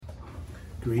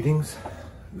Greetings.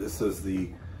 This is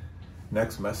the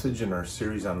next message in our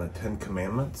series on the Ten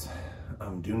Commandments.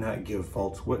 Do not give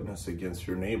false witness against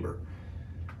your neighbor.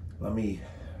 Let me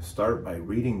start by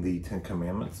reading the Ten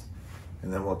Commandments,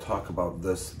 and then we'll talk about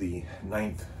this, the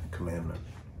ninth commandment.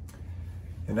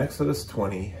 In Exodus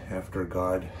 20, after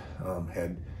God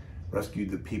had rescued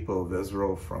the people of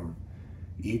Israel from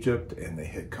Egypt, and they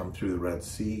had come through the Red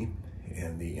Sea,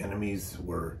 and the enemies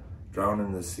were drowned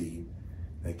in the sea,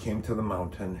 they came to the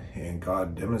mountain, and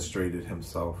God demonstrated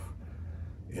himself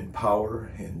in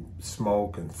power and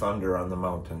smoke and thunder on the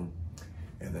mountain.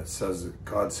 And it says that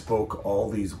God spoke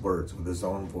all these words with his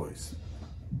own voice.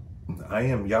 I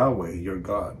am Yahweh, your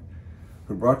God,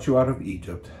 who brought you out of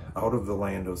Egypt, out of the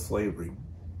land of slavery.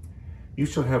 You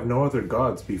shall have no other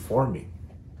gods before me.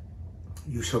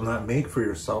 You shall not make for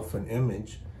yourself an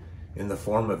image in the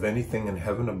form of anything in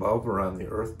heaven above, or on the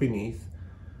earth beneath,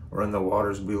 or in the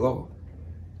waters below.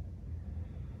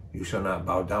 You shall not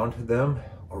bow down to them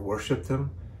or worship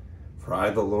them, for I,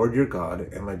 the Lord your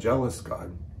God, am a jealous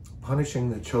God, punishing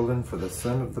the children for the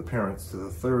sin of the parents to the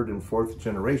third and fourth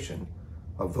generation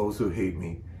of those who hate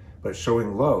me, but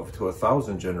showing love to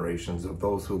 1,000 generations of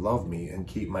those who love me and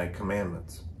keep my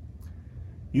commandments.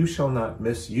 You shall not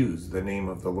misuse the name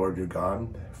of the Lord your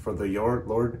God, for the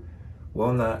Lord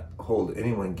will not hold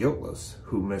anyone guiltless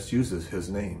who misuses his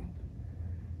name.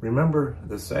 Remember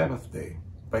the Sabbath day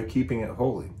by keeping it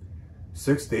holy.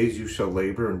 6 days you shall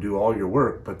labor and do all your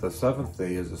work, but the seventh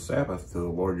day is a Sabbath to the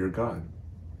Lord your God.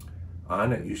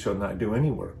 On it you shall not do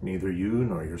any work, neither you,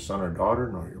 nor your son or daughter,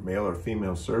 nor your male or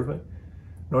female servant,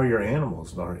 nor your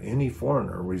animals, nor any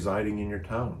foreigner residing in your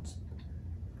towns.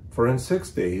 For in 6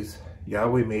 days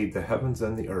Yahweh made the heavens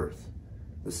and the earth,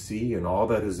 the sea and all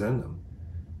that is in them.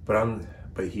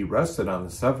 But he rested on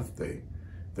the seventh day.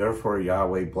 Therefore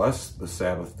Yahweh blessed the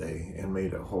Sabbath day and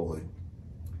made it holy.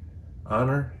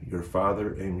 Honor your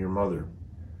father and your mother,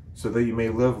 so that you may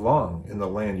live long in the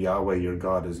land Yahweh your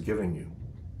God is giving you.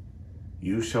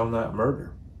 You shall not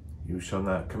murder. You shall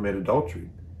not commit adultery.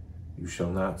 You shall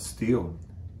not steal.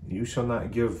 You shall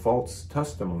not give false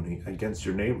testimony against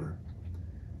your neighbor.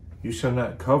 You shall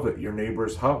not covet your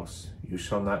neighbor's house. You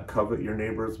shall not covet your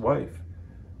neighbor's wife,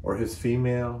 or his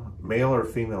male or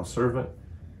female servant,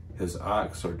 his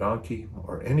ox or donkey,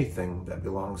 or anything that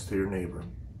belongs to your neighbor.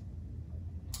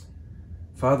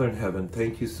 Father in heaven,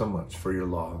 thank you so much for your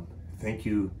law. Thank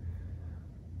you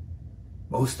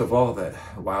most of all that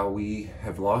while we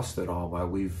have lost it all, while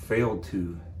we've failed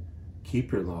to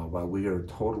keep your law, while we are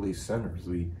totally sinners,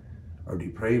 we are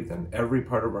depraved, and every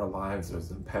part of our lives is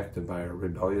impacted by our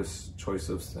rebellious choice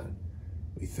of sin.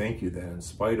 We thank you that in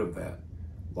spite of that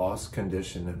lost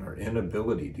condition and our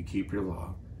inability to keep your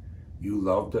law, you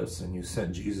loved us and you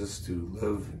sent Jesus to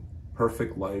live a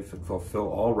perfect life and fulfill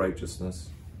all righteousness,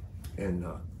 and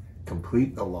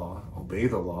complete the law, obey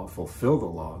the law, fulfill the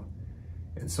law.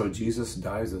 And so Jesus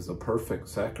dies as a perfect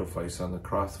sacrifice on the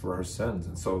cross for our sins.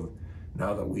 And so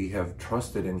now that we have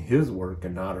trusted in his work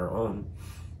and not our own,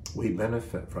 we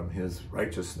benefit from his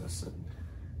righteousness.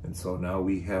 And so now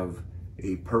we have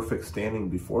a perfect standing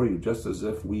before you, just as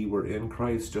if we were in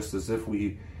Christ, just as if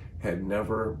we had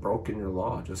never broken your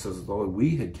law, just as though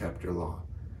we had kept your law.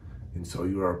 And so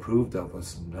you are approved of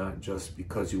us, not just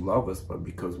because you love us, but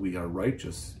because we are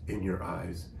righteous in your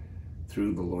eyes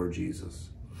through the Lord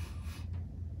Jesus.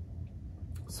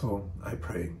 So I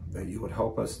pray that you would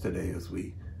help us today as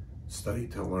we study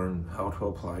to learn how to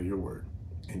apply your word.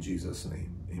 In Jesus'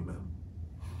 name, amen.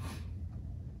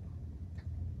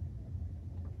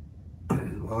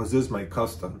 Well, as is my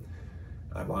custom,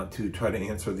 I want to try to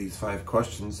answer these 5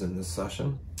 questions in this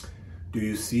session. Do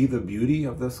you see the beauty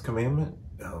of this commandment?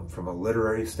 From a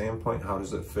literary standpoint, how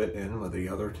does it fit in with the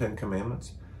other 10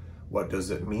 commandments? What does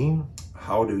it mean?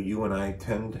 How do you and I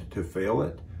tend to fail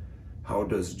it? How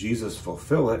does Jesus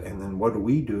fulfill it? And then what do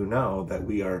we do now that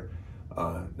we are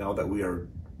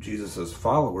Jesus's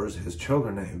followers, his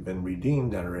children that have been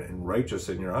redeemed and are righteous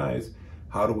in your eyes?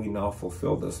 How do we now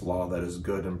fulfill this law that is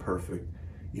good and perfect,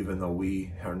 even though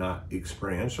we are not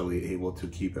experientially able to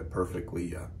keep it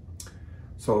perfectly yet?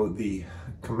 So the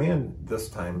command this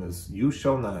time is, you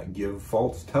shall not give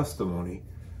false testimony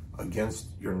against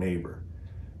your neighbor.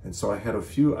 And so I had a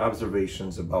few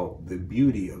observations about the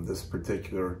beauty of this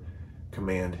particular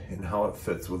command and how it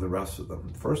fits with the rest of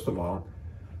them. First of all,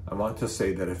 I want to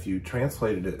say that if you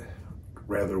translated it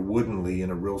rather woodenly in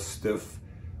a real stiff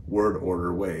word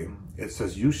order way, it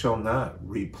says, you shall not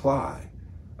reply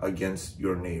against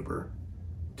your neighbor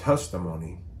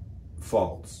testimony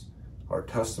false, or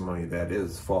testimony that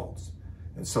is false.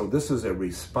 And so this is a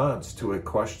response to a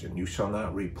question. You shall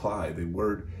not reply. The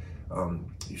word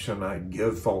You shall not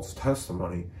give false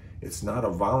testimony. It's not a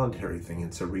voluntary thing.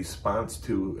 It's a response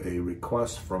to a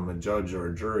request from a judge or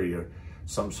a jury or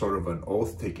some sort of an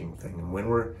oath-taking thing. And when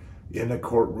we're in a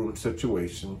courtroom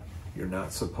situation, you're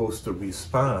not supposed to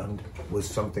respond with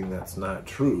something that's not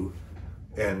true,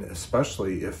 and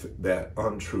especially if that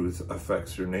untruth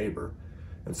affects your neighbor.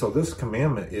 And so this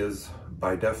commandment is,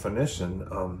 by definition,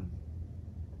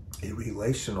 a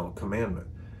relational commandment.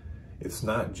 It's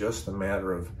not just a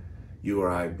matter of you or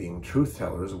I being truth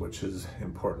tellers, which is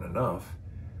important enough,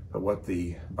 but what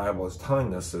the Bible is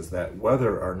telling us is that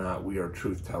whether or not we are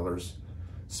truth tellers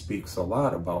speaks a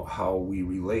lot about how we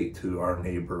relate to our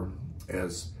neighbor,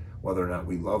 as whether or not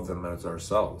we love them as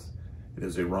ourselves. It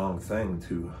is a wrong thing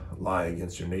to lie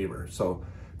against your neighbor. So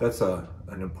that's an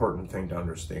important thing to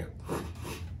understand.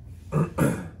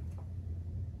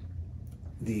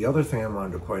 The other thing I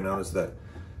wanted to point out is that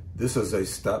this is a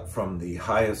step from the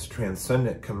highest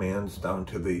transcendent commands down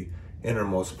to the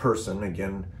innermost person.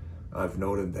 Again, I've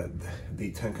noted that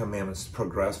the Ten Commandments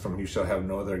progress from you shall have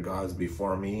no other gods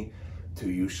before me to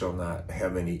you shall not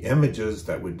have any images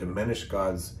that would diminish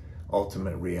God's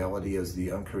ultimate reality as the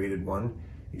uncreated one.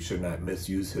 You should not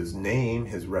misuse his name.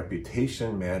 His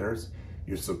reputation matters.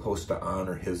 You're supposed to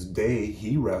honor his day.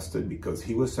 He rested because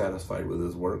he was satisfied with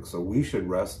his work. So we should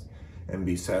rest and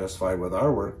be satisfied with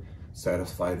our work,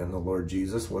 satisfied in the Lord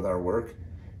Jesus with our work.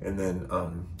 And then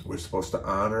we're supposed to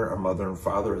honor our mother and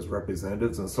father as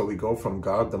representatives. And so we go from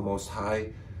God the Most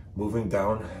High, moving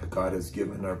down. God has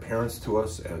given our parents to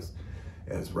us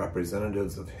as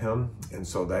representatives of him. And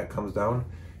so that comes down.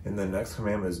 And the next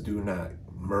commandment is do not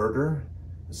murder.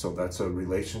 So that's a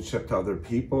relationship to other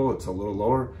people. It's a little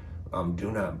lower.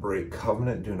 Do not break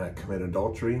covenant. Do not commit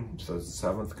adultery. So it's the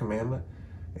seventh commandment.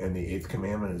 And the eighth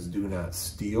commandment is do not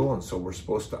steal. And so we're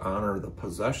supposed to honor the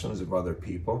possessions of other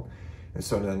people. And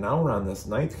so now we're on this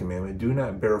ninth commandment, do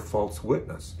not bear false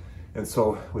witness. And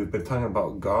so we've been talking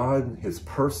about God, his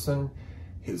person,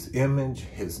 his image,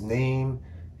 his name,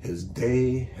 his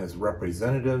day, his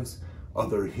representatives,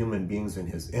 other human beings in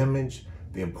his image,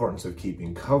 the importance of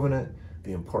keeping covenant,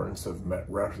 the importance of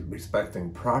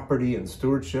respecting property and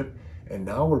stewardship. And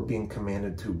now we're being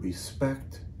commanded to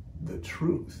respect the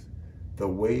truth, the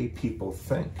way people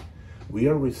think. We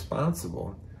are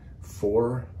responsible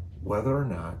for whether or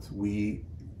not we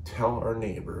tell our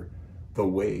neighbor the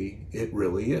way it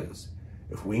really is.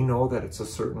 If we know that it's a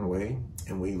certain way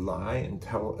and we lie and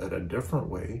tell it a different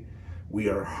way, we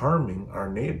are harming our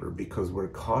neighbor because we're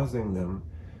causing them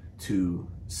to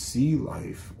see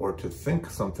life or to think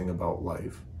something about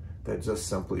life that just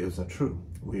simply isn't true.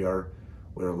 We're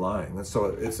lying. And so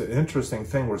it's an interesting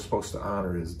thing. We're supposed to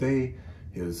honor his day,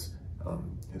 his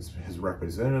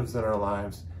representatives in our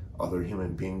lives, other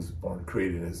human beings born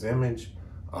created in his image,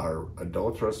 our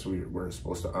adulteress. We're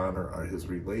supposed to honor his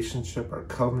relationship, our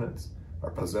covenants,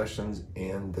 our possessions,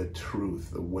 and the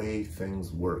truth, the way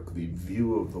things work, the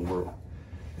view of the world.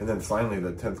 And then finally,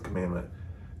 the 10th commandment,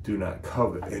 do not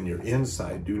covet. In your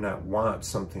inside, do not want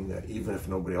something that even if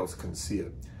nobody else can see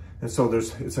it. And so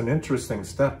it's an interesting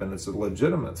step, and it's a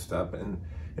legitimate step, and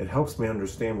it helps me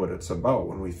understand what it's about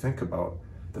when we think about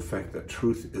the fact that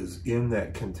truth is in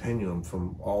that continuum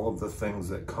from all of the things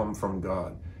that come from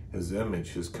God, his image,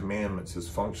 his commandments, his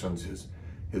functions, his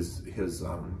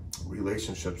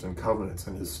relationships and covenants,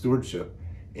 and his stewardship,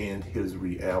 and his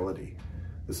reality.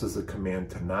 This is a command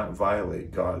to not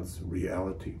violate God's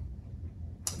reality.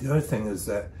 The other thing is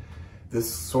that this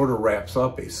sort of wraps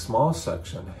up a small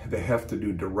section that have to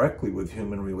do directly with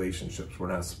human relationships.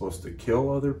 We're not supposed to kill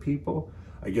other people.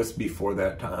 I guess before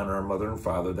that, to honor our mother and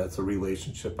father, that's a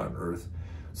relationship on earth.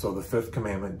 So the fifth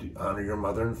commandment, honor your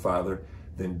mother and father.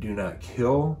 Then do not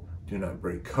kill, do not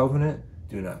break covenant,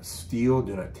 do not steal,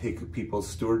 do not take people's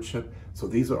stewardship. So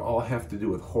these are all have to do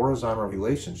with horizontal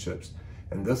relationships.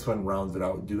 And this one rounds it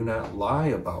out, do not lie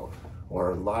about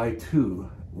or lie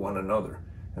to one another.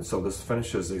 And so this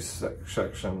finishes a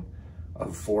section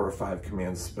of 4 or 5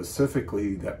 commands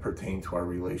specifically that pertain to our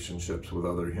relationships with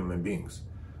other human beings.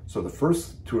 So the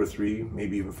first 2 or 3,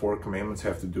 maybe even 4 commandments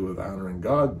have to do with honoring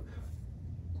God,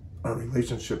 our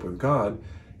relationship with God,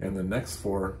 and the next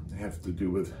 4 have to do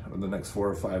with, or the next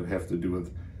 4 or 5 have to do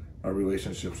with our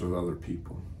relationships with other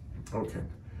people. Okay,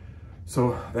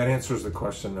 so that answers the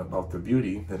question about the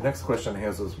beauty. The next question I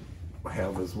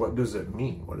have is what does it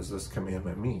mean? What does this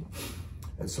commandment mean?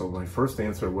 And so my first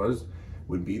answer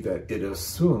would be that it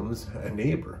assumes a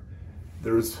neighbor.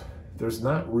 There's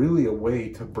not really a way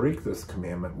to break this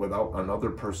commandment without another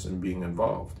person being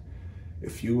involved.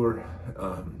 If you were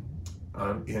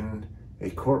in a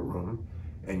courtroom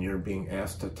and you're being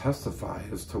asked to testify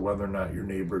as to whether or not your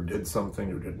neighbor did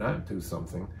something or did not do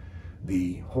something,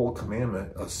 the whole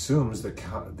commandment assumes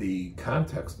the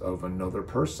context of another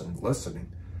person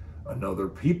listening, another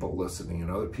people listening, and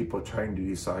other people trying to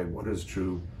decide what is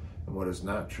true and what is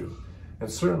not true. And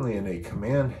certainly in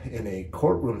a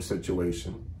courtroom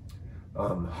situation,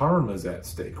 harm is at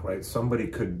stake, right? Somebody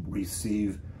could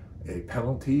receive a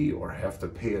penalty or have to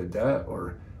pay a debt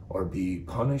or be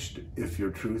punished if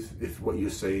what you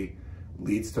say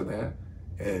leads to that,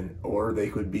 or they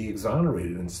could be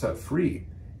exonerated and set free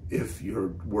if your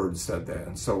words said that.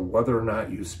 And so whether or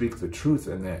not you speak the truth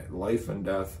in that life and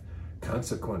death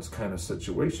consequence kind of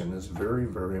situation is very,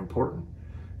 very important.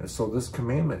 And so this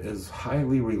commandment is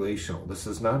highly relational. This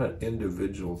is not an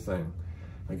individual thing.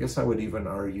 I guess I would even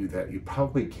argue that you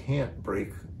probably can't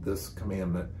break this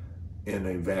commandment in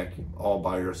a vacuum, all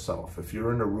by yourself. If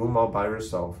you're in a room all by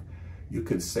yourself, you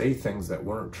could say things that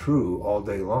weren't true all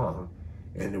day long,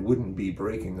 and it wouldn't be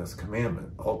breaking this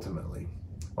commandment ultimately.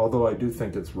 Although I do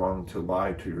think it's wrong to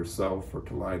lie to yourself or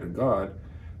to lie to God,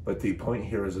 but the point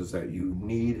here is that you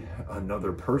need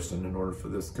another person in order for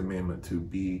this commandment to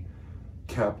be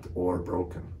kept or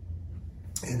broken.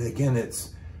 And again,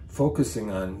 it's focusing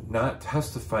on not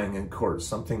testifying in court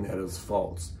something that is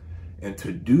false. And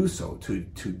to do so,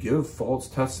 to give false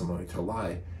testimony, to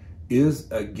lie, is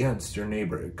against your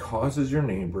neighbor. It causes your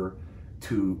neighbor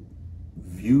to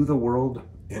view the world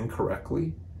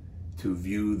incorrectly, to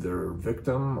view their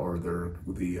victim or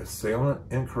the assailant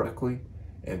incorrectly,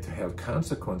 and to have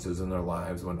consequences in their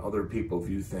lives when other people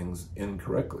view things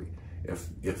incorrectly. If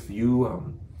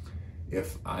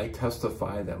I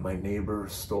testify that my neighbor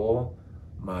stole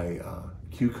my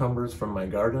cucumbers from my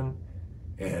garden,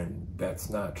 and that's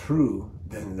not true,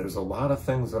 then there's a lot of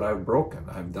things that I've broken.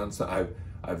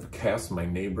 I've cast my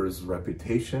neighbor's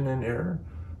reputation in error.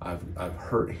 I've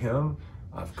hurt him.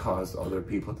 I've caused other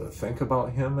people to think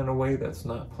about him in a way that's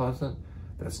not pleasant,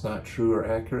 that's not true or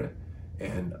accurate.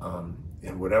 And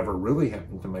whatever really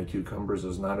happened to my cucumbers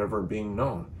is not ever being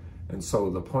known. And so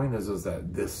the point is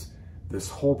that this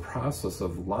whole process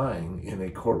of lying in a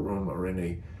courtroom or in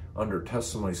a under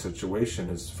testimony situation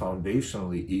is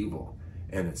foundationally evil.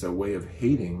 And it's a way of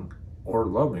hating or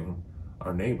loving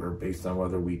our neighbor based on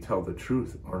whether we tell the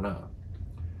truth or not.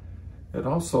 And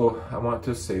also, I want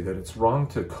to say that it's wrong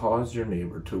to cause your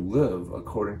neighbor to live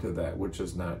according to that which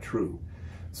is not true.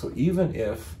 So even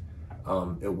if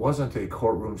it wasn't a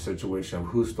courtroom situation of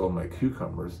who stole my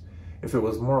cucumbers, if it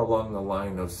was more along the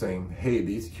line of saying, hey,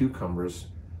 these cucumbers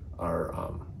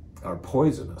are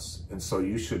poisonous, and so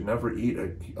you should never eat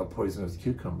a poisonous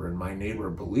cucumber, and my neighbor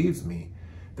believes me,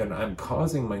 then I'm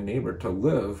causing my neighbor to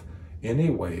live in a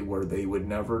way where they would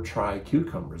never try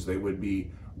cucumbers. They would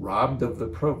be robbed of the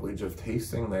privilege of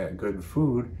tasting that good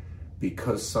food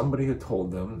because somebody had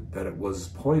told them that it was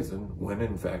poison when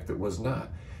in fact it was not.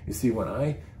 You see, when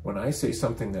I say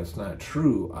something that's not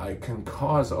true, I can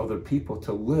cause other people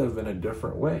to live in a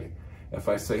different way. If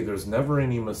I say there's never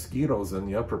any mosquitoes in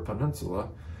the Upper Peninsula,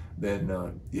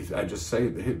 then if I just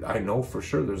say, I know for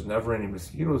sure there's never any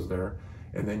mosquitoes there,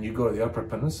 and then you go to the Upper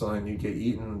Peninsula and you get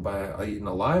eaten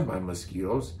alive by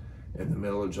mosquitoes in the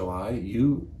middle of July,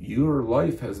 your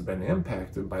life has been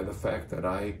impacted by the fact that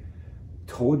I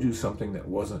told you something that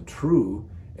wasn't true,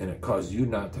 and it caused you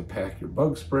not to pack your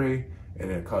bug spray,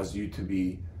 and it caused you to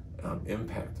be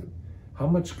impacted. How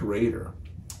much greater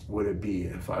would it be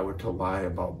if I were to lie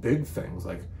about big things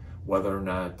like whether or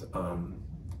not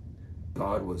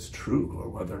God was true, or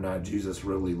whether or not Jesus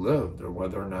really lived, or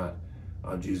whether or not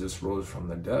Jesus rose from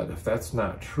the dead? If that's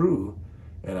not true,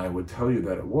 and I would tell you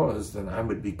that it was, then I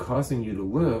would be causing you to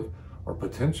live, or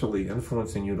potentially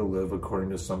influencing you to live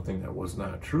according to something that was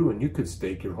not true, and you could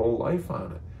stake your whole life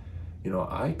on it. You know,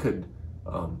 I could,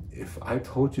 if I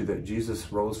told you that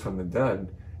Jesus rose from the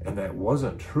dead and that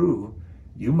wasn't true,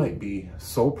 you might be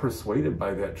so persuaded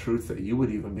by that truth that you would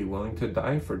even be willing to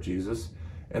die for Jesus,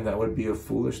 and that would be a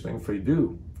foolish thing for you to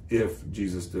do if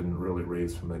Jesus didn't really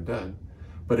raise from the dead.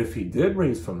 But if he did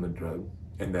raise from the dead,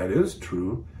 and that is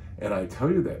true, and I tell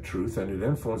you that truth, and it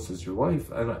influences your life,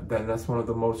 and then that's one of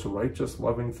the most righteous,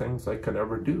 loving things I could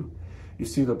ever do. You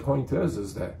see, the point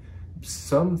is that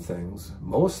some things,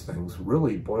 most things,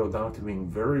 really boil down to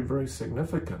being very, very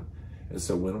significant. And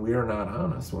so when we are not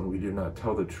honest, when we do not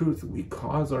tell the truth, we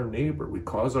cause our neighbor, we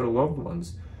cause our loved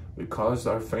ones, we cause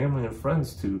our family and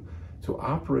friends to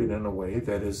operate in a way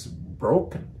that is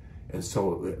broken. And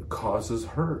so it causes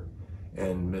hurt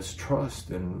and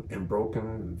mistrust and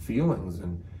broken feelings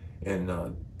and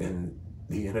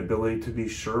the inability to be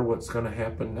sure what's going to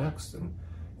happen next. And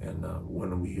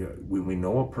when we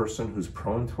know a person who's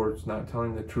prone towards not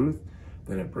telling the truth,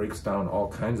 then it breaks down all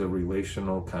kinds of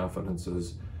relational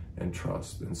confidences and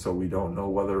trust. And so we don't know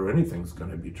whether anything's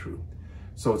going to be true.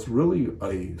 So it's really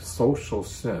a social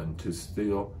sin to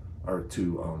steal or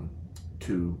to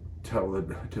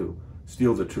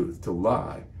steal the truth, to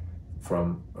lie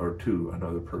from or to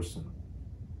another person.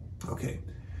 Okay,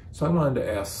 so I wanted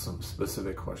to ask some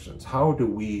specific questions. How do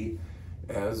we,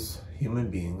 as human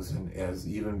beings and as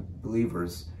even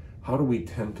believers, how do we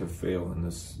tend to fail in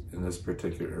this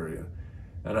particular area?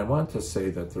 And I want to say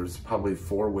that there's probably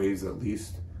 4 ways at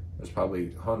least. There's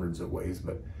probably hundreds of ways,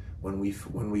 but when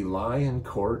we lie in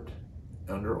court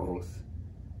under oath,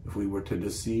 if we were to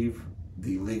deceive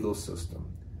the legal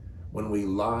system, when we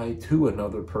lie to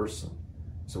another person,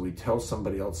 so we tell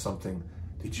somebody else something,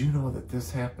 did you know that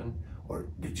this happened? Or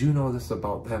did you know this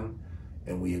about them?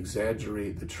 And we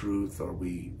exaggerate the truth, or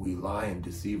we lie and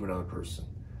deceive another person.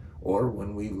 Or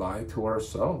when we lie to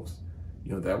ourselves,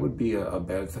 that would be a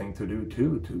bad thing to do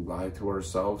too, to lie to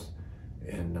ourselves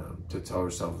and to tell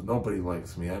ourselves, nobody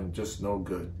likes me, I'm just no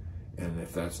good. And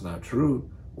if that's not true,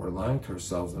 we're lying to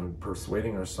ourselves and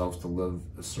persuading ourselves to live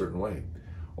a certain way.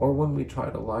 Or when we try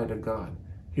to lie to God,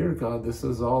 here, God, this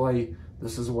is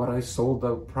what I sold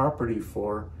the property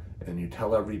for. And you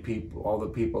tell all the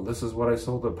people, this is what I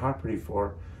sold the property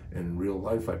for. In real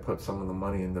life, I put some of the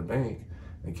money in the bank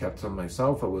and kept some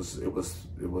myself. It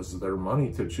was their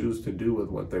money to choose to do with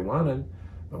what they wanted.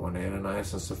 But when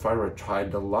Ananias and Sapphira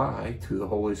tried to lie to the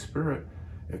Holy Spirit,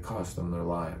 it cost them their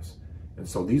lives. And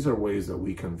so these are ways that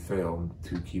we can fail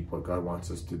to keep what God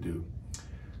wants us to do.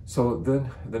 So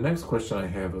then the next question I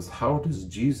have is, how does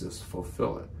Jesus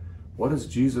fulfill it? What does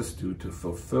Jesus do to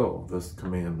fulfill this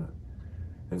commandment?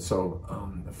 And so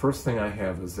the first thing I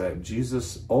have is that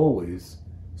Jesus always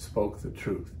spoke the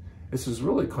truth. This is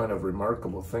really kind of a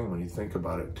remarkable thing when you think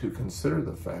about it, to consider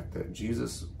the fact that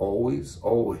Jesus always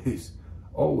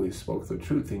spoke the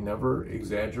truth. He never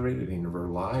exaggerated, he never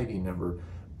lied, he never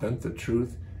bent the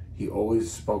truth. He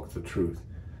always spoke the truth.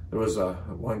 There was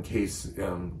one case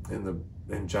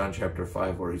in John chapter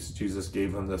 5 where Jesus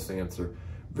gave him this answer,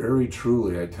 very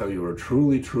truly I tell you, or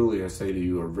truly, truly I say to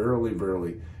you, or verily,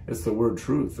 verily. It's the word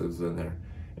truth is in there.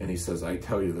 And he says, I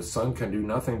tell you, the Son can do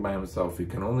nothing by himself. He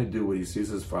can only do what he sees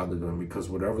his Father doing, because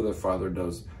whatever the Father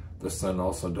does, the Son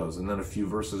also does. And then a few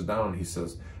verses down, he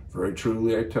says, very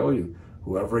truly I tell you,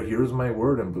 whoever hears my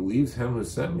word and believes him who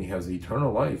sent me has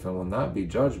eternal life and will not be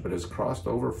judged, but has crossed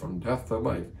over from death to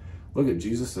life. Look at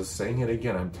Jesus is saying it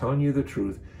again. I'm telling you the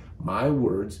truth. My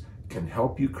words can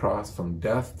help you cross from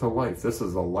death to life. This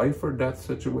is a life or death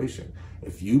situation.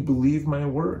 If you believe my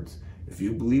words, if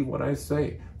you believe what I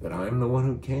say, that I'm the one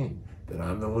who came, that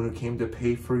I'm the one who came to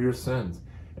pay for your sins,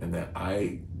 and that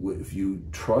if you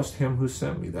trust him who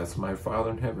sent me, that's my Father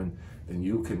in heaven, then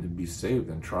you can be saved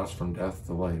and trust from death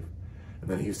to life. And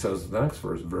then he says, the next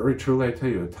verse, very truly I tell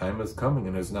you, a time is coming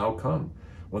and has now come,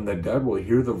 when the dead will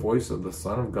hear the voice of the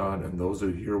Son of God, and those who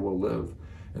hear will live.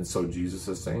 And so Jesus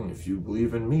is saying, if you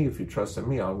believe in me, if you trust in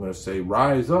me, I'm going to say,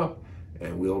 rise up,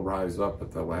 and we'll rise up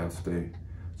at the last day.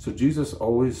 So Jesus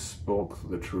always spoke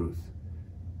the truth.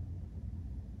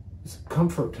 It's a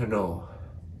comfort to know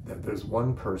that there's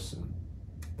one person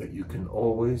that you can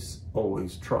always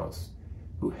trust,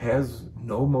 who has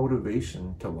no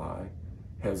motivation to lie,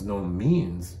 has no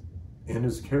means in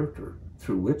his character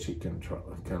through which he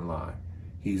can lie.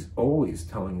 He's always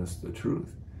telling us the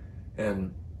truth.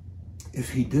 And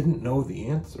if he didn't know the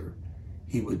answer,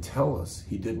 he would tell us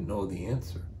he didn't know the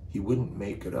answer. He wouldn't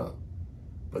make it up.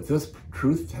 But this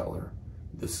truth teller,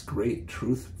 this great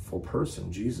truthful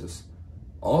person, Jesus,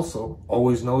 also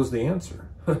always knows the answer.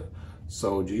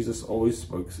 So Jesus always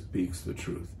speaks the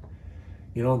truth.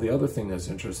 The other thing that's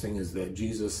interesting is that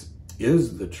Jesus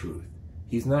is the truth.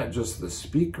 He's not just the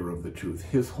speaker of the truth.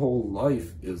 His whole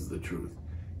life is the truth.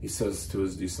 He says to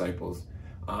his disciples,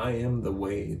 I am the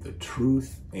way, the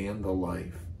truth, and the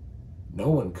life. No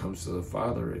one comes to the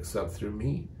Father except through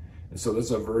me. And so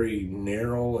that's a very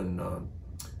narrow and a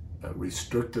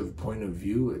restrictive point of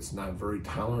view. It's not very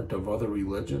tolerant of other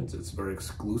religions. It's very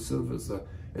exclusive.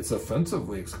 It's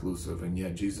offensively exclusive. And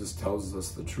yet Jesus tells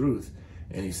us the truth.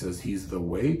 And he says he's the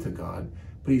way to God.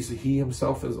 But he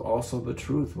himself is also the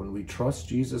truth. When we trust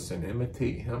Jesus and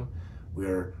imitate him, we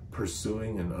are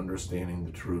pursuing and understanding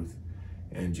the truth.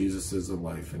 And Jesus is the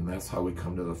life. And that's how we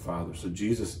come to the Father. So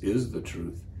Jesus is the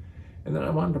truth. And then I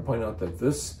wanted to point out that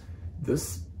this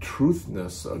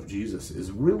truthness of Jesus is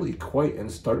really quite in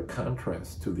stark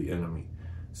contrast to the enemy.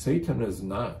 Satan is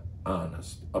not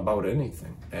honest about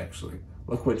anything, actually.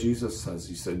 Look what Jesus says.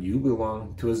 He said, you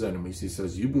belong to his enemies. He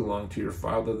says, you belong to your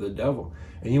father, the devil,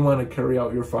 and you want to carry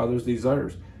out your father's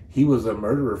desires. He was a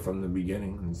murderer from the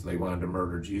beginning, and they wanted to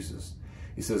murder Jesus.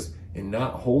 He says, in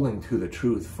not holding to the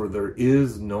truth, for there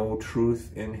is no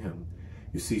truth in him.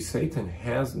 You see, Satan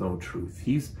has no truth.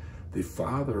 He's the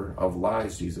father of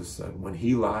lies, Jesus said. When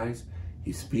he lies,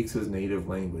 he speaks his native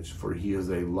language, for he is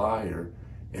a liar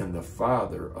and the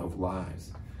father of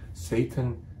lies.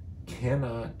 Satan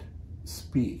cannot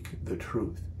speak the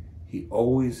truth. He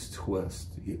always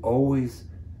twists. He always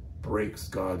breaks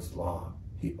God's law.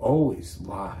 He always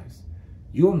lies.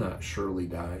 You'll not surely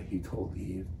die, he told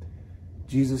Eve.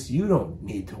 Jesus, you don't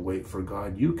need to wait for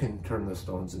God. You can turn the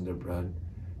stones into bread.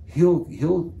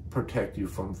 He'll protect you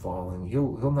from falling.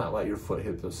 He'll not let your foot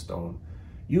hit the stone.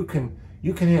 You can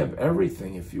have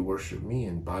everything if you worship me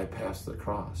and bypass the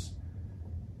cross.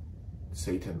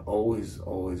 Satan always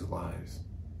lies.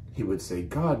 He would say,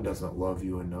 God doesn't love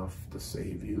you enough to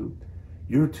save you.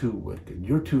 You're too wicked.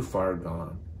 You're too far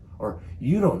gone. Or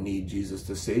you don't need Jesus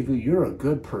to save you. You're a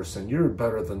good person. You're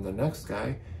better than the next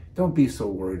guy. Don't be so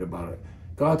worried about it.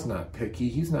 God's not picky.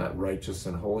 He's not righteous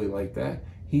and holy like that.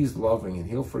 He's loving and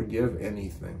he'll forgive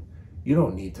anything. You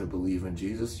don't need to believe in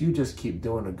Jesus. You just keep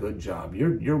doing a good job.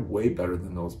 You're way better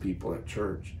than those people at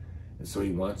church. And so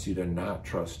he wants you to not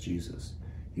trust Jesus.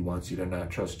 He wants you to not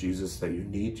trust Jesus, that you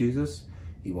need Jesus.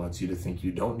 He wants you to think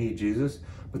you don't need Jesus.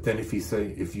 But then if you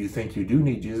think you do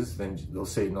need Jesus, then they'll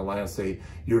say in the lie, say,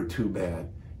 you're too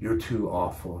bad. You're too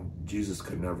awful. Jesus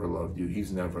could never love you.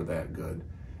 He's never that good.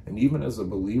 And even as a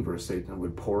believer, Satan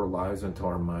would pour lies into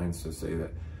our minds to say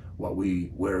that what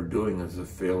we're doing is a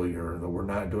failure, that we're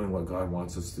not doing what God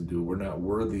wants us to do. We're not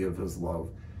worthy of his love,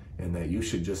 and that you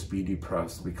should just be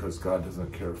depressed because God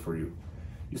doesn't care for you.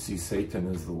 You see,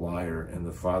 Satan is the liar and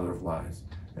the father of lies.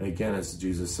 And again, as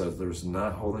Jesus says, there's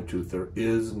not holy truth. There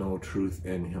is no truth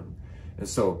in him. And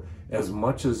so as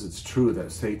much as it's true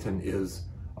that Satan is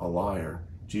a liar,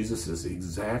 Jesus is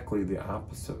exactly the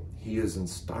opposite. He is in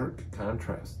stark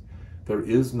contrast. There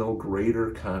is no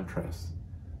greater contrast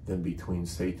than between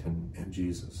Satan and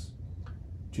Jesus.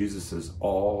 Jesus is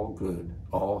all good,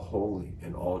 all holy,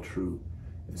 and all true.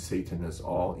 And Satan is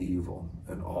all evil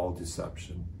and all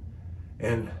deception.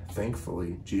 And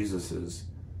thankfully, Jesus is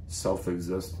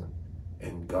self-existent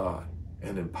and God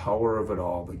and in power of it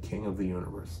all, the King of the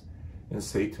universe. And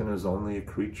Satan is only a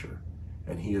creature,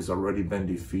 and he has already been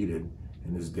defeated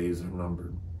and his days are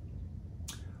numbered.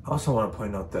 I also want to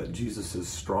point out that Jesus is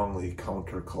strongly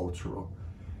countercultural.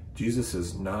 Jesus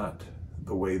is not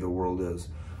the way the world is.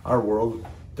 Our world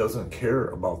doesn't care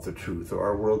about the truth, or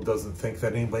our world doesn't think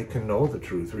that anybody can know the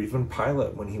truth. Or even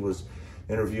Pilate, when he was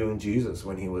interviewing Jesus,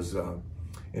 when he was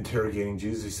interrogating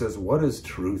Jesus, he says, what is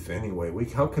truth anyway?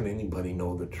 How can anybody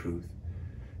know the truth?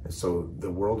 And so the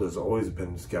world has always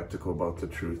been skeptical about the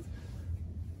truth.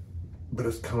 But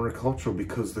it's countercultural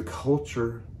because the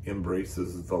culture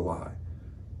embraces the lie.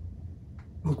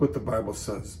 Look what the Bible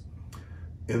says.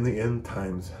 In the end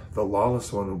times, the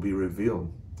lawless one will be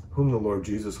revealed, whom the Lord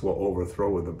Jesus will overthrow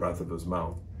with the breath of his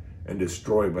mouth and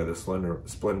destroy by the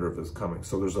splendor of his coming.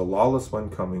 So there's a lawless one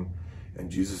coming, and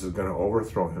Jesus is going to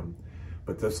overthrow him.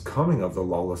 But this coming of the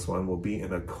lawless one will be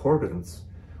in accordance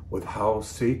with how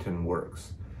Satan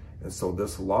works. And so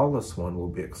this lawless one will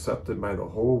be accepted by the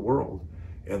whole world,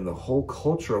 and the whole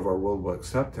culture of our world will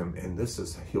accept him. And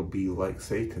he'll be like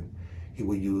Satan. He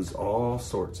will use all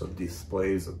sorts of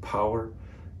displays of power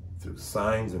through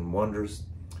signs and wonders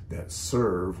that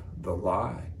serve the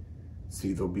lie.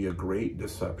 See, there'll be a great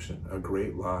deception, a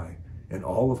great lie, and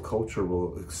all of culture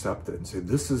will accept it and say,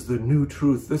 this is the new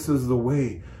truth. This is the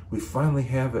way. We finally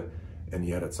have it. And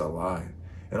yet it's a lie.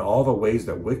 And all the ways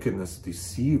that wickedness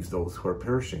deceives those who are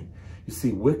perishing. You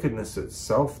see, wickedness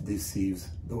itself deceives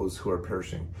those who are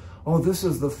perishing. Oh, this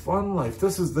is the fun life.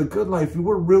 This is the good life.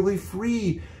 We're really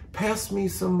free. Pass me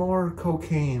some more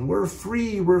cocaine. We're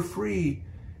free. We're free.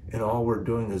 And all we're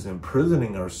doing is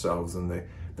imprisoning ourselves, and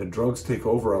the drugs take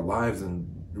over our lives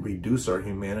and reduce our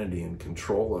humanity and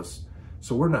control us.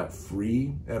 So we're not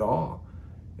free at all.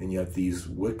 And yet these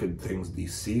wicked things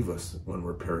deceive us when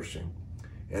we're perishing.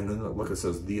 And then look, it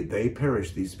says, they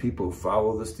perish, these people who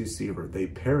follow this deceiver, they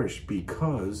perish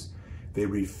because they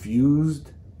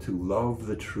refused to love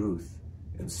the truth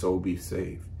and so be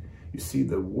saved. You see,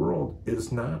 the world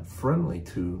is not friendly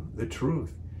to the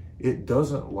truth. It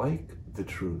doesn't like the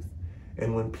truth.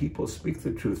 And when people speak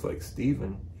the truth, like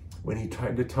Stephen, when he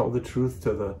tried to tell the truth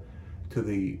to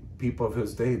the people of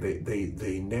his day,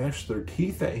 they gnashed their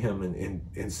teeth at him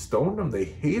and stoned him. They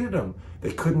hated him.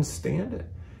 They couldn't stand it.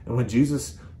 And when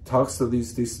Jesus talks to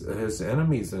his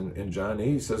enemies in John 8,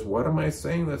 he says, what am I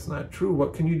saying that's not true?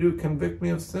 What can you do? Convict me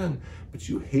of sin. But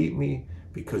you hate me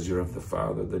because you're of the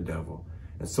father, the devil.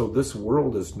 And so this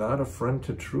world is not a friend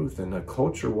to truth, and the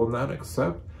culture will not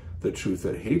accept the truth.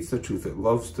 It hates the truth. It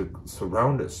loves to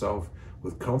surround itself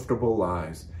with comfortable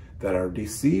lies that are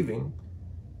deceiving,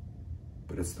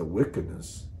 but it's the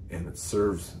wickedness, and it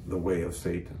serves the way of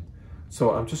Satan.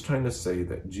 So I'm just trying to say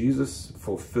that Jesus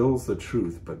fulfills the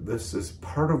truth, but this is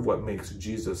part of what makes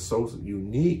Jesus so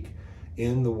unique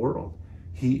in the world.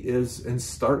 He is in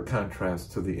stark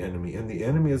contrast to the enemy, and the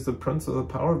enemy is the prince of the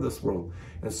power of this world.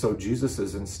 And so Jesus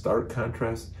is in stark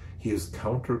contrast. He is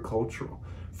countercultural.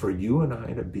 For you and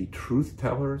I to be truth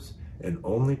tellers and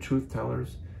only truth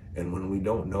tellers, and when we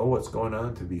don't know what's going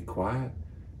on, to be quiet,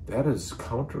 that is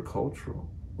countercultural.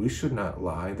 We should not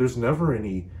lie. There's never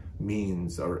any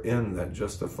means or end that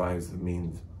justifies the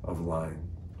means of lying.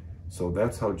 So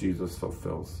that's how Jesus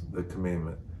fulfills the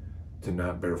commandment to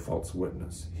not bear false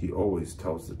witness. He always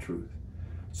tells the truth.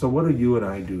 So what do you and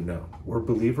I do now? We're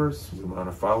believers. We want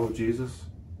to follow Jesus.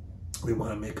 We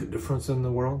want to make a difference in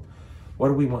the world. What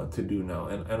do we want to do now?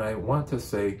 And I want to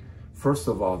say, first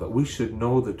of all, that we should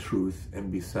know the truth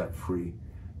and be set free.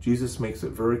 Jesus makes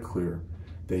it very clear.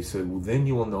 They said, well, then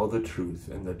you will know the truth,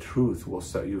 and the truth will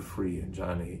set you free in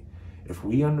John 8. If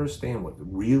we understand what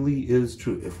really is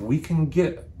true, if we can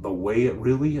get the way it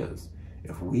really is,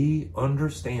 if we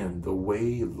understand the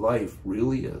way life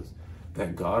really is,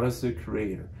 that God is the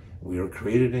creator, we are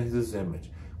created in his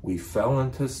image, we fell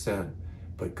into sin,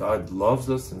 but God loves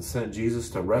us and sent Jesus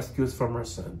to rescue us from our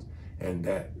sins, and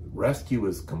that rescue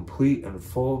is complete and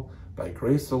full by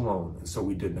grace alone. And so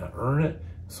we did not earn it,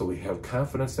 so we have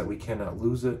confidence that we cannot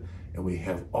lose it, and we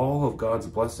have all of God's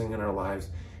blessing in our lives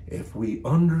if we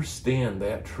understand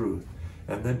that truth.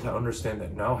 And then to understand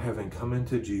that now, having come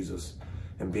into Jesus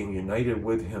and being united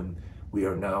with him, we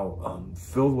are now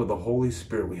filled with the Holy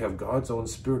Spirit. We have God's own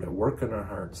Spirit at work in our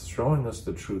hearts, showing us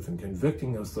the truth and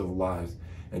convicting us of lies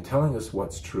and telling us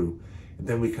what's true. And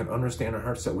then we can understand our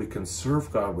hearts that we can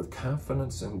serve God with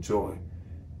confidence and joy.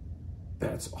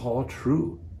 That's all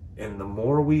true. And the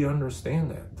more we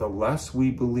understand that, the less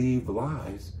we believe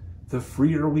lies, the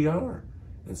freer we are.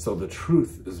 And so the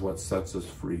truth is what sets us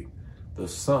free. The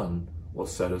Son will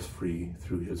set us free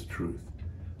through his truth.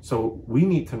 So we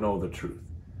need to know the truth.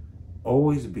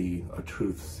 Always be a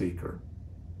truth seeker,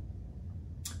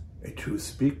 a truth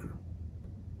speaker.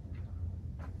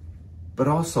 But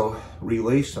also,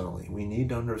 relationally, we need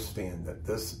to understand that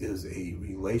this is a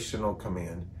relational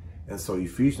command. And so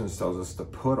Ephesians tells us to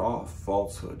put off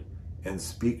falsehood and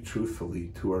speak truthfully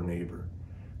to our neighbor.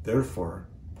 Therefore,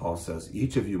 Paul says,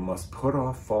 each of you must put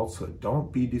off falsehood.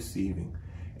 Don't be deceiving,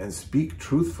 and speak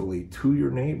truthfully to your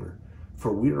neighbor,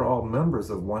 for we are all members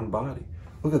of one body.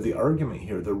 Look at the argument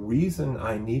here. The reason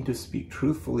I need to speak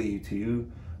truthfully to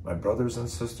you, my brothers and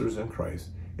sisters in Christ,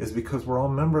 is because we're all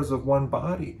members of one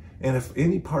body. And if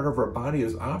any part of our body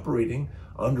is operating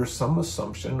under some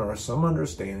assumption or some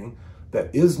understanding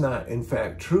that is not in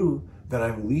fact true, then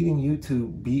I'm leading you to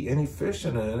be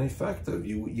inefficient and ineffective.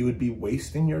 You would be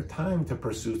wasting your time to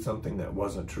pursue something that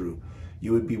wasn't true.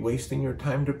 You would be wasting your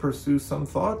time to pursue some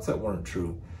thoughts that weren't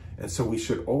true. And so we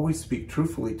should always speak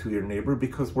truthfully to your neighbor,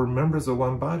 because we're members of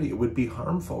one body. It would be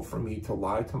harmful for me to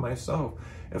lie to myself.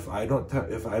 If I don't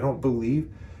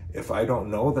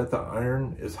know that the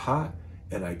iron is hot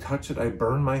and I touch it, I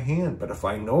burn my hand. But if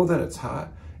I know that it's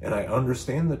hot and I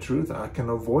understand the truth, I can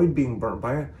avoid being burnt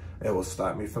by it. It will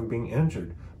stop me from being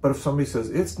injured. But if somebody says,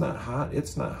 it's not hot,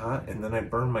 and then I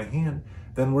burn my hand,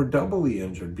 then we're doubly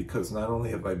injured, because not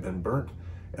only have I been burnt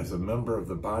as a member of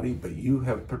the body, but you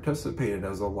have participated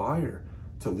as a liar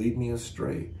to lead me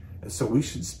astray. And so we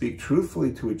should speak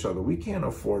truthfully to each other. We can't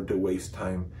afford to waste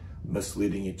time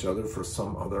misleading each other for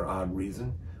some other odd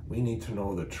reason. We need to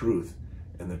know the truth,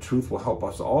 and the truth will help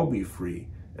us all be free.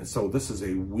 And so this is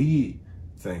a we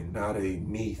thing, not a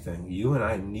me thing. You and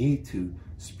I need to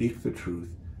speak the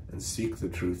truth and seek the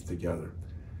truth together.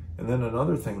 And then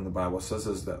another thing the Bible says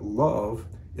is that love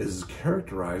is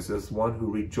characterized as one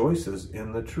who rejoices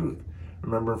in the truth.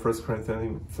 Remember in 1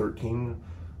 Corinthians 13,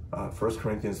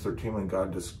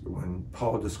 when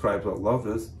Paul describes what love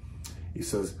is, he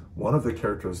says one of the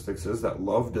characteristics is that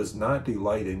love does not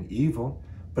delight in evil,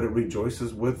 but it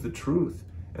rejoices with the truth.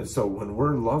 And so when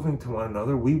we're loving to one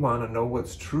another, we want to know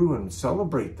what's true and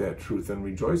celebrate that truth and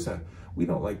rejoice in it. We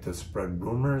don't like to spread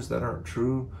rumors that aren't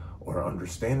true or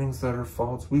understandings that are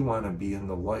false. We want to be in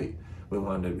the light. We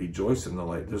want to rejoice in the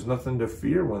light. There's nothing to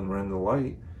fear when we're in the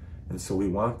light. And so we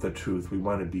want the truth. We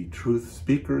want to be truth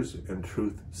speakers and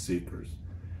truth seekers.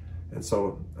 And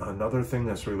so another thing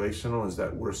that's relational is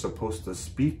that we're supposed to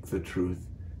speak the truth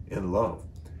in love.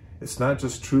 It's not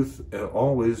just truth,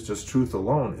 always just truth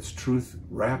alone. It's truth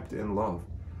wrapped in love.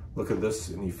 Look at this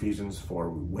in Ephesians 4.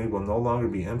 We will no longer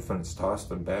be infants tossed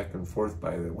back and forth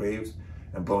by the waves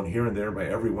and blown here and there by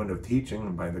every wind of teaching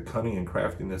and by the cunning and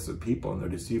craftiness of people and their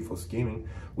deceitful scheming.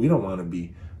 We don't want to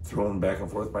be thrown back and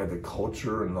forth by the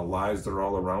culture and the lies that are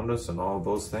all around us and all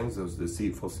those things, those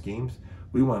deceitful schemes.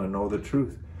 We want to know the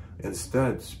truth.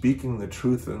 Instead, speaking the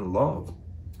truth in love,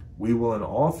 we will in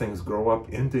all things grow up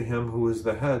into him who is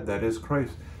the head, that is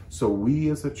Christ. So we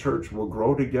as a church will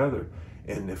grow together.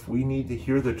 And if we need to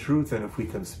hear the truth, and if we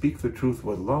can speak the truth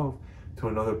with love to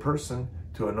another person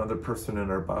in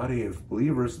our body of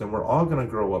believers, then we're all going to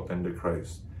grow up into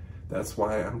Christ. That's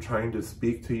why I'm trying to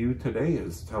speak to you today,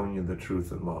 is telling you the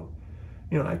truth in love.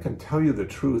 I can tell you the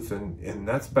truth, and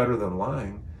that's better than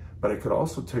lying, but I could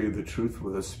also tell you the truth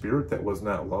with a spirit that was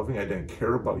not loving. I didn't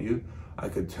care about you. I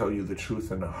could tell you the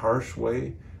truth in a harsh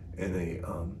way, in a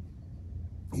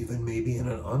even maybe in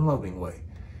an unloving way.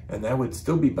 And that would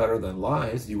still be better than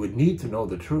lies. You would need to know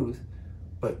the truth,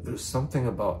 but there's something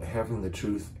about having the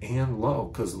truth and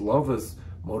love, because love is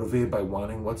motivated by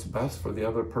wanting what's best for the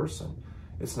other person.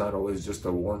 It's not always just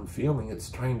a warm feeling.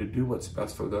 It's trying to do what's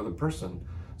best for the other person.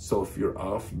 So if you're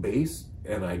off base,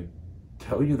 and I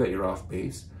tell you that you're off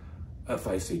base, if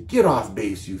I say, get off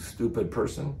base, you stupid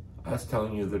person, that's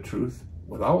telling you the truth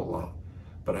without love.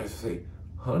 But I say,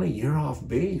 honey, you're off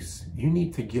base. You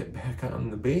need to get back on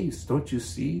the base. Don't you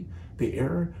see the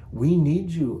error? We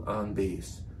need you on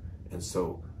base. And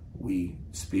so we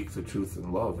speak the truth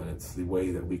in love, and it's the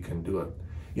way that we can do it.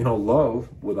 Love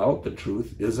without the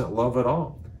truth isn't love at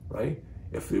all, right?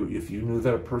 If you knew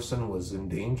that a person was in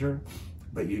danger,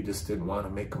 but you just didn't want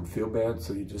to make them feel bad,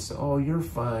 so you just say, oh, you're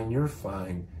fine, you're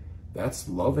fine. That's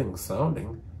loving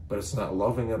sounding, but it's not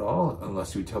loving at all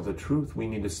unless you tell the truth. We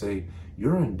need to say,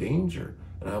 you're in danger,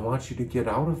 and I want you to get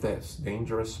out of that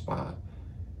dangerous spot.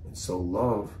 And so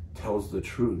love tells the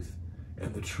truth,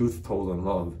 and the truth told in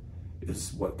love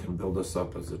is what can build us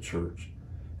up as a church.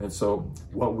 And so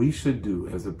what we should do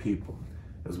as a people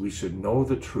is we should know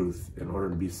the truth in order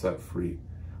to be set free.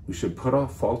 We should put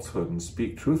off falsehood and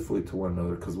speak truthfully to one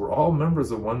another, because we're all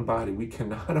members of one body. We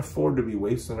cannot afford to be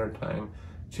wasting our time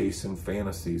chasing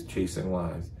fantasies, chasing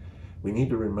lies. We need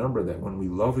to remember that when we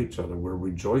love each other, we're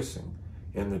rejoicing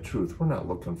in the truth. We're not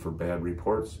looking for bad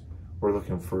reports. We're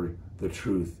looking for the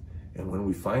truth. And when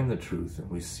we find the truth and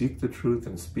we seek the truth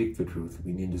and speak the truth,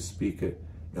 we need to speak it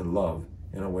in love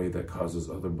in a way that causes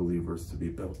other believers to be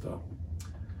built up.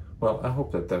 Well, I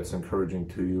hope that that's encouraging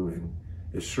to you, and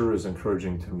it sure is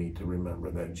encouraging to me to remember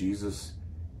that Jesus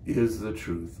is the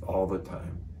truth all the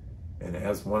time. And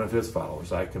as one of his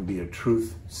followers, I can be a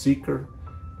truth seeker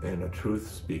and a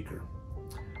truth speaker.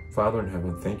 Father in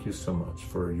heaven, thank you so much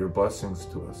for your blessings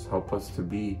to us. Help us to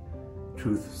be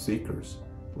truth seekers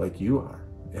like you are,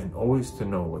 and always to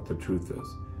know what the truth is.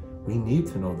 We need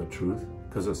to know the truth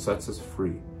because it sets us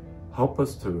free. Help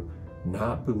us to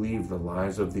not believe the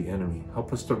lies of the enemy.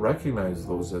 Help us to recognize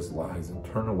those as lies and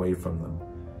turn away from them.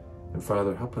 And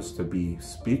Father, help us to be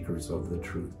speakers of the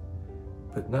truth,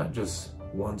 but not just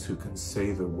ones who can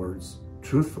say the words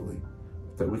truthfully,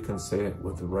 but that we can say it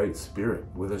with the right spirit,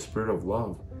 with a spirit of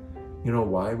love. You know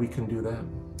why we can do that?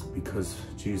 Because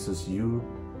Jesus, you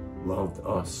loved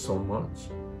us so much.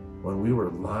 When we were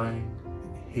lying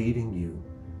and hating you,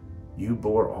 you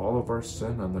bore all of our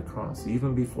sin on the cross,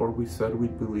 even before we said we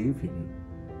believed in you.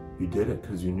 You did it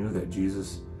because you knew that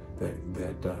Jesus, that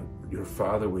your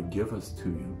Father would give us to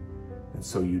you. And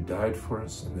so you died for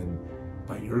us, and then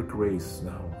by your grace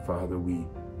now, Father, we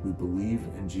believe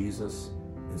in Jesus,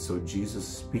 and so Jesus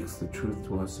speaks the truth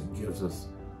to us and gives us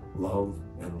love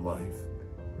and life.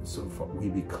 And so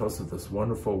because of this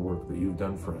wonderful work that you've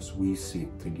done for us, we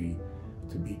seek to be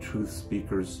truth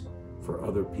speakers for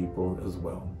other people as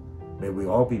well. May we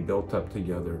all be built up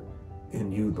together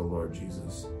in you, the Lord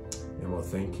Jesus. And we'll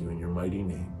thank you in your mighty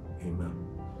name. Amen.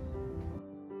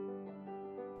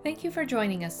 Thank you for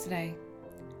joining us today.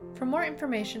 For more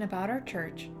information about our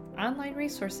church, online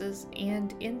resources,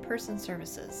 and in-person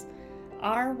services,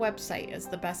 our website is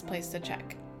the best place to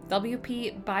check: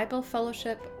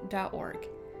 wpbiblefellowship.org.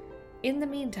 In the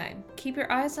meantime, keep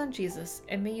your eyes on Jesus,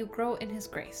 and may you grow in his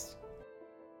grace.